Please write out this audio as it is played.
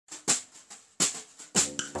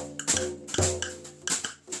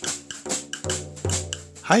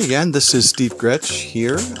Hi again, this is Steve Gretsch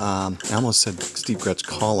here. I almost said Steve Gretsch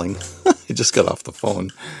calling. I just got off the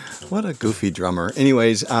phone. What a goofy drummer.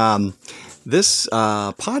 Anyways, this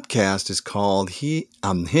podcast is called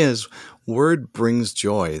His Word Brings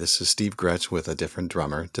Joy. This is Steve Gretsch with a different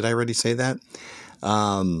drummer. Did I already say that?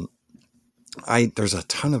 There's a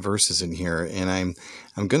ton of verses in here, and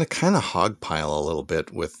I'm going to kind of hogpile a little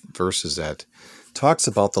bit with verses that talks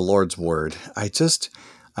about the Lord's Word. I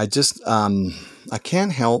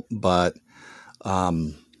can't help but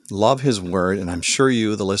love His Word, and I'm sure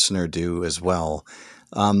you, the listener, do as well.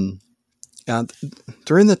 During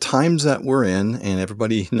the times that we're in, and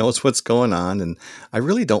everybody knows what's going on, and I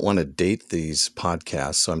really don't want to date these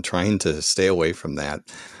podcasts, so I'm trying to stay away from that.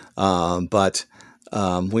 But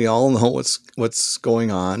we all know what's going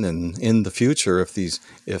on, and in the future, if these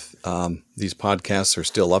podcasts are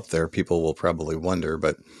still up there, people will probably wonder.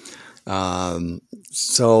 But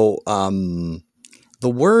the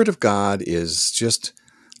Word of God is just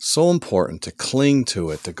so important to cling to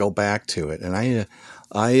it, to go back to it, and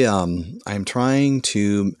I'm trying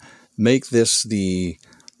to make this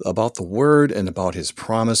about the Word and about His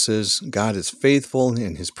promises. God is faithful,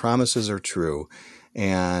 and His promises are true,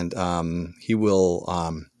 and He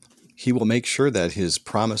will make sure that His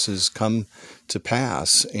promises come to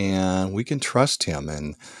pass, and we can trust Him.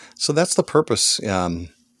 And so that's the purpose.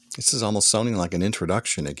 This is almost sounding like an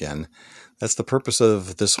introduction again. That's the purpose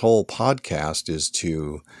of this whole podcast, is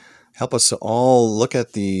to help us all look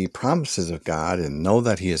at the promises of God and know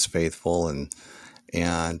that He is faithful, and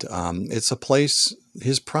it's a place.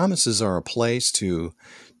 His promises are a place to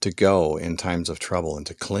go in times of trouble and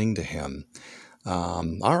to cling to Him.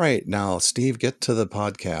 All right, now Steve, get to the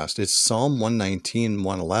podcast. It's Psalm 119,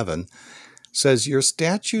 111. Says, "Your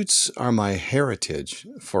statutes are my heritage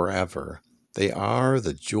forever. They are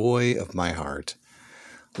the joy of my heart."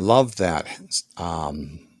 Love that.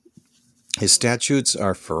 His statutes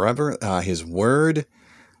are forever. His word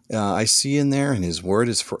I see in there, and His word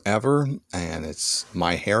is forever, and it's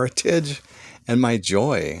my heritage and my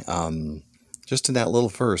joy. Just in that little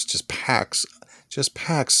verse, just packs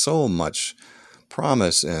so much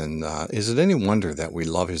promise. And is it any wonder that we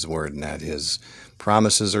love His word and that His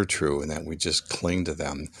promises are true and that we just cling to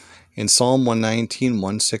them? In Psalm 119,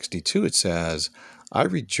 162, it says, "I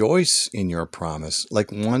rejoice in your promise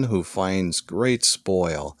like one who finds great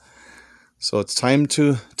spoil." So it's time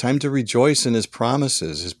to rejoice in His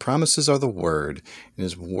promises. His promises are the Word, and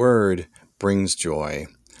His Word brings joy.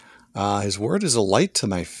 His Word is a light to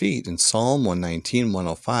my feet. In Psalm 119,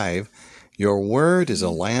 105, "Your Word is a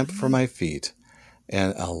lamp for my feet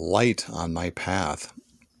and a light on my path."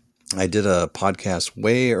 I did a podcast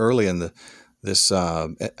way early in this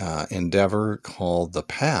endeavor called The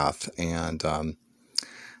Path, and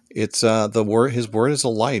it's the word. His word is a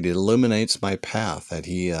light; it illuminates my path that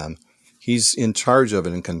He's in charge of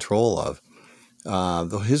and in control of.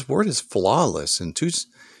 Though His word is flawless. In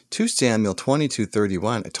 2 Samuel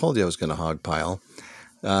 22:31, I told you I was going to hogpile.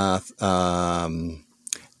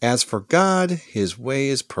 "As for God, His way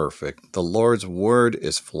is perfect. The Lord's word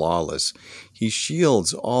is flawless. He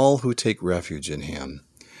shields all who take refuge in Him."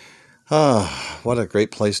 What a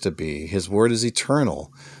great place to be. His word is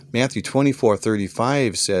eternal. Matthew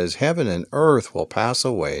 24:35 says, "Heaven and earth will pass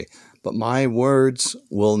away, but my words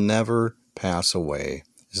will never pass away."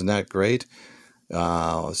 Isn't that great?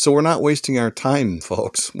 So we're not wasting our time,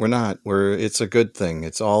 folks. We're not. It's a good thing.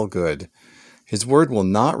 It's all good. His word will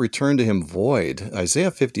not return to Him void.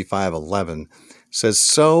 Isaiah 55:11 says,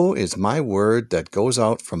 "So is my word that goes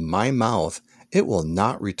out from my mouth. It will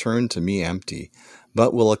not return to me empty,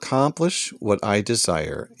 but will accomplish what I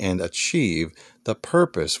desire and achieve the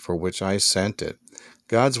purpose for which I sent it."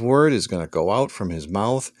 God's word is going to go out from His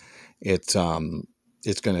mouth. It's going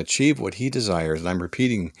to achieve what He desires. And I'm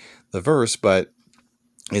repeating the verse, but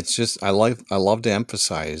it's just, I love to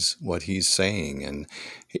emphasize what He's saying, and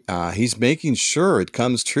He's making sure it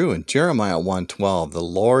comes true. In Jeremiah 1:12, "The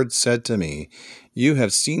Lord said to me, you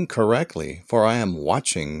have seen correctly, for I am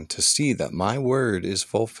watching to see that my word is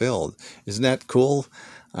fulfilled." Isn't that cool?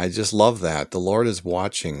 I just love that. The Lord is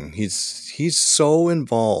watching. He's so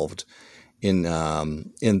involved in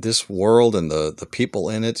this world and the people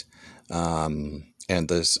in it, and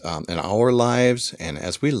this in our lives. And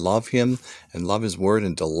as we love Him and love His word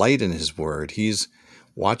and delight in His word, He's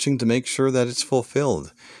watching to make sure that it's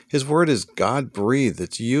fulfilled. His word is God-breathed.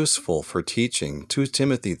 It's useful for teaching. 2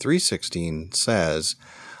 Timothy 3:16 says,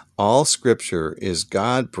 "All Scripture is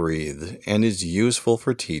God-breathed and is useful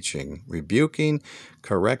for teaching, rebuking,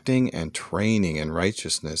 correcting, and training in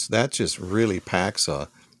righteousness." That just really packs a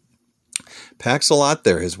lot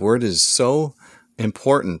there. His word is so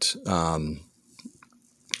important.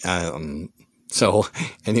 So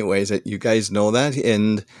anyways, you guys know that,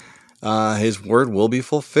 and his word will be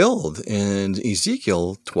fulfilled. And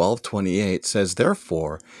Ezekiel 12:28 says,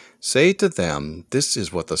 "Therefore, say to them, this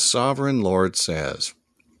is what the sovereign Lord says.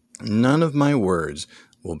 None of my words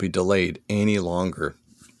will be delayed any longer.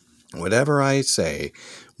 Whatever I say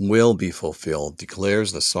will be fulfilled,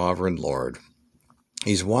 declares the sovereign Lord."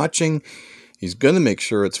 He's watching. He's going to make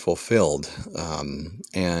sure it's fulfilled,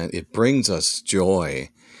 and it brings us joy.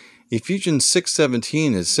 Ephesians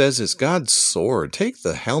 6:17, it says, "It's God's sword. Take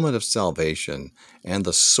the helmet of salvation and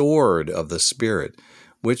the sword of the Spirit,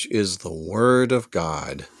 which is the Word of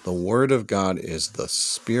God." The Word of God is the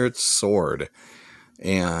Spirit's sword,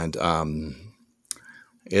 and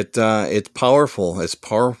it's powerful. It's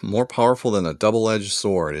more powerful than a double-edged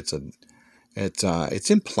sword. It's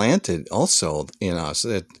implanted also in us.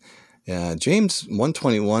 James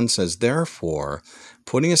 1:21 says, "Therefore,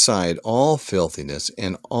 putting aside all filthiness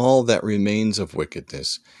and all that remains of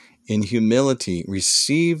wickedness, in humility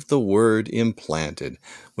receive the word implanted,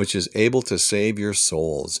 which is able to save your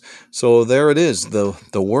souls." So there it is. The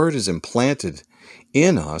word is implanted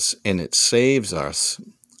in us, and it saves us.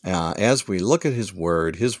 As we look at His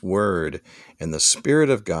word and the Spirit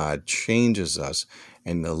of God changes us,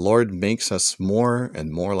 and the Lord makes us more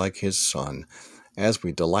and more like His Son as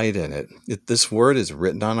we delight in it. This word is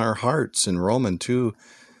written on our hearts. In Romans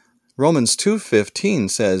 2:15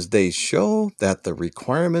 says, "They show that the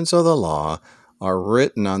requirements of the law are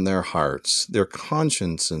written on their hearts, their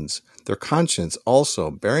conscience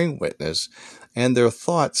also bearing witness, and their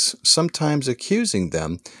thoughts sometimes accusing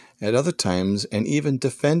them, at other times and even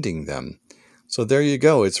defending them." So there you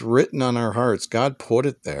go. It's written on our hearts. God put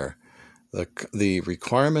it there. The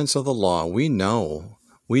requirements of the law, we know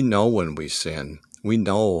when we sin. We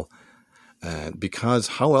know, because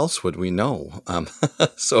how else would we know?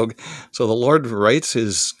 So the Lord writes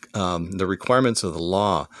the requirements of the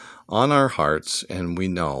law on our hearts, and we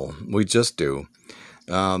know. We just do.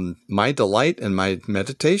 My delight and my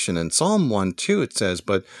meditation. In Psalm 1:2 it says,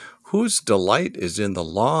 "But whose delight is in the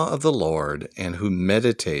law of the Lord, and who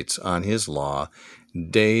meditates on His law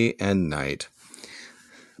day and night."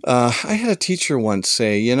 I had a teacher once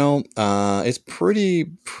say, it's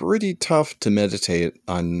pretty tough to meditate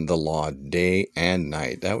on the law day and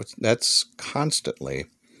night. That's constantly.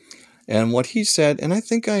 And what he said, and I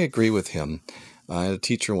think I agree with him, I had a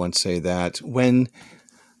teacher once say that when,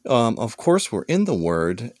 of course, we're in the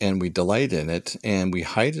Word and we delight in it and we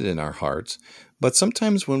hide it in our hearts, but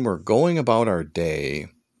sometimes when we're going about our day,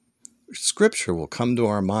 Scripture will come to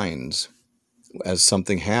our minds as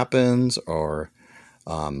something happens, or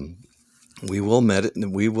we will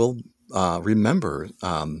remember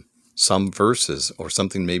some verses or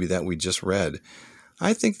something maybe that we just read.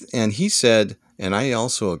 I think, and he said, and I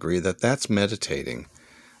also agree, that that's meditating.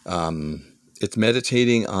 It's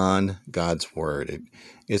meditating on God's Word.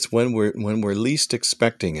 It's when we're least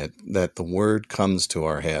expecting it that the Word comes to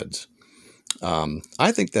our heads.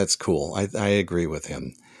 I think that's cool. I agree with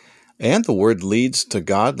him. And the Word leads to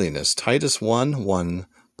godliness. Titus 1:1,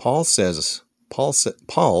 Paul,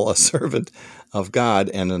 a servant of God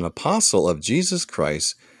and an apostle of Jesus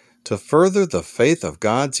Christ, to further the faith of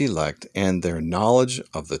God's elect and their knowledge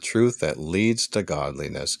of the truth that leads to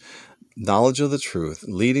godliness. Knowledge of the truth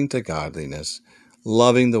leading to godliness,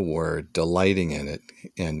 loving the Word, delighting in it,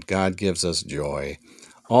 and God gives us joy.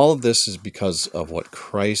 All of this is because of what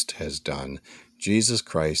Christ has done. Jesus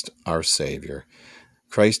Christ, our Savior.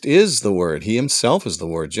 Christ is the Word. He Himself is the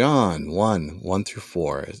Word. John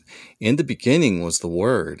 1:1-4. In the beginning was the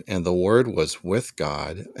Word, and the Word was with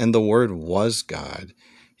God, and the Word was God.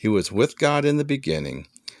 He was with God in the beginning.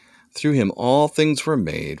 Through Him all things were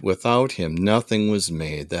made. Without Him nothing was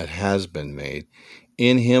made that has been made.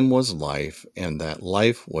 In Him was life, and that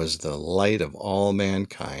life was the light of all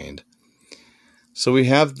mankind. So we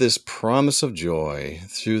have this promise of joy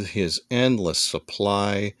through His endless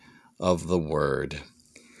supply of the Word.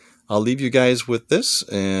 I'll leave you guys with this,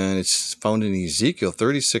 and it's found in Ezekiel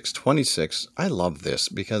 36:26. I love this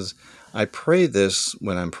because I pray this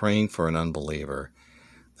when I'm praying for an unbeliever,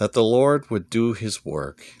 that the Lord would do His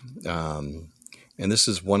work. And this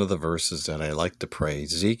is one of the verses that I like to pray,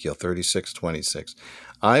 Ezekiel 36:26.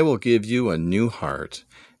 "I will give you a new heart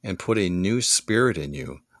and put a new spirit in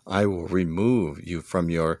you. I will remove from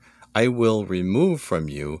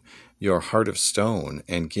you your heart of stone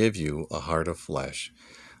and give you a heart of flesh."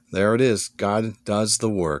 There it is. God does the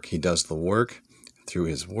work. He does the work through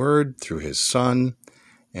His Word, through His Son,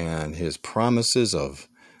 and His promises of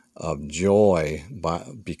joy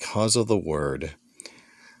because of the Word.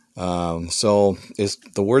 So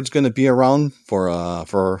the word's going to be around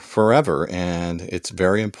for forever, and it's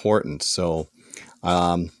very important. So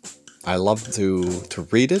I love to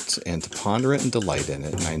read it and to ponder it and delight in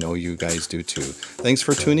it, and I know you guys do too. Thanks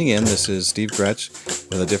for tuning in. This is Steve Gretsch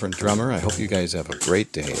with a different drummer. I hope you guys have a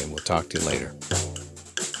great day, and we'll talk to you later.